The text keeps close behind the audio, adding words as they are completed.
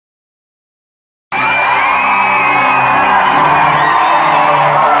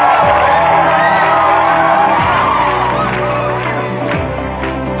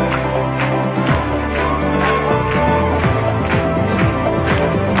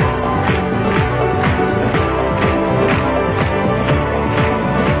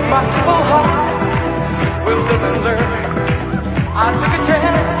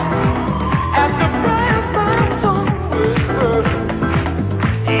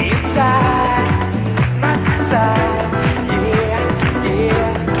inside, my inside, yeah,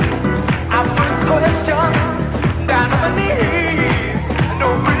 yeah. I put questions down on my knees. No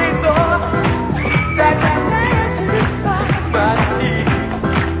really thought that I satisfy my needs.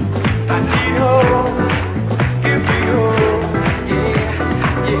 I need hope, give me hope, yeah,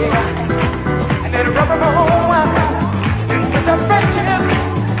 yeah. And then rub them home into the friendship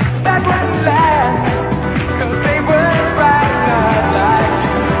that wouldn't last. 'Cause they were right, not like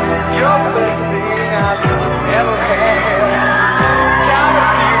you. You're the best thing I've ever had. Got a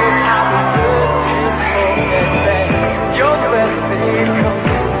feeling I've been searching for that thing. You're the best thing, come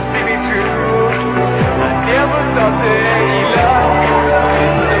see me through. I never thought that love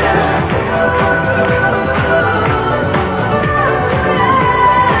is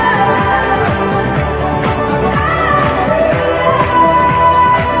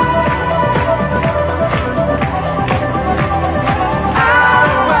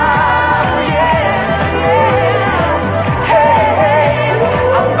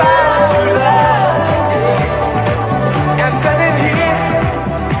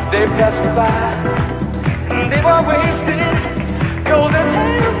passed me by, they were wasted, cold and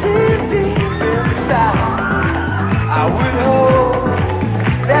empty deep inside. I would hope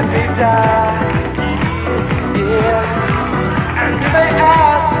that they die, yeah. And if they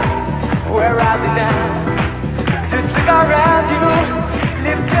ask where I'll be now, just look around you,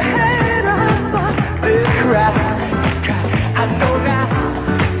 lift your head up, this crowd, I know now,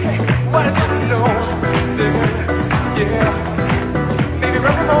 hey, what I didn't know, yeah. Maybe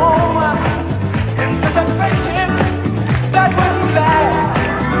run home into the friendship that wouldn't last.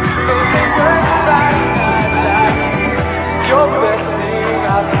 'Cause they weren't right, not like you're the best thing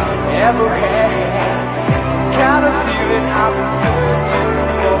I've ever had. Kind of feeling I've been searching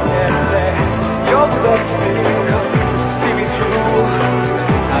for that last. You're the best thing, come see me through.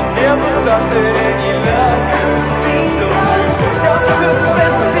 I never thought that